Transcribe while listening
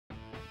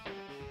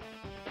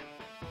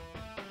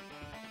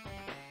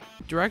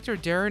Director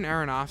Darren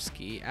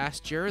Aronofsky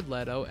asked Jared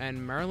Leto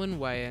and Marilyn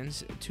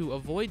Wayans to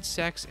avoid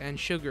sex and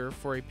sugar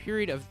for a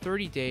period of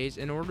 30 days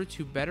in order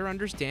to better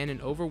understand an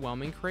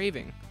overwhelming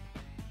craving.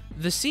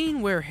 The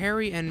scene where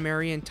Harry and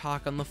Marion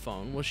talk on the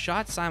phone was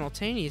shot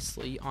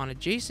simultaneously on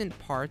adjacent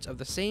parts of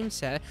the same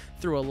set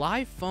through a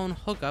live phone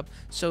hookup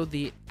so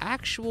the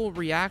actual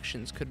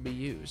reactions could be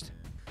used.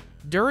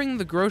 During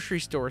the grocery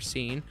store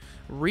scene,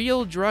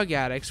 real drug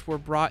addicts were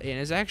brought in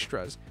as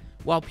extras.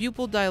 While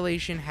pupil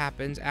dilation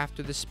happens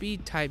after the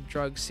speed-type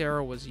drug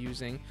Sarah was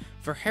using,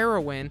 for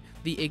heroin,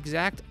 the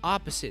exact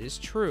opposite is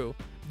true.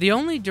 The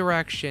only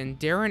direction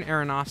Darren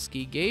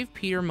Aronofsky gave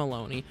Peter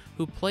Maloney,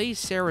 who plays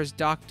Sarah's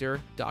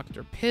doctor,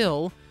 Dr.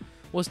 Pill,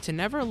 was to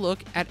never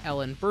look at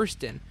Ellen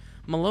Burstyn.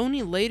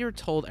 Maloney later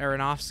told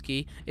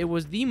Aronofsky it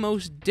was the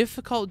most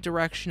difficult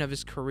direction of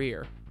his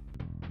career.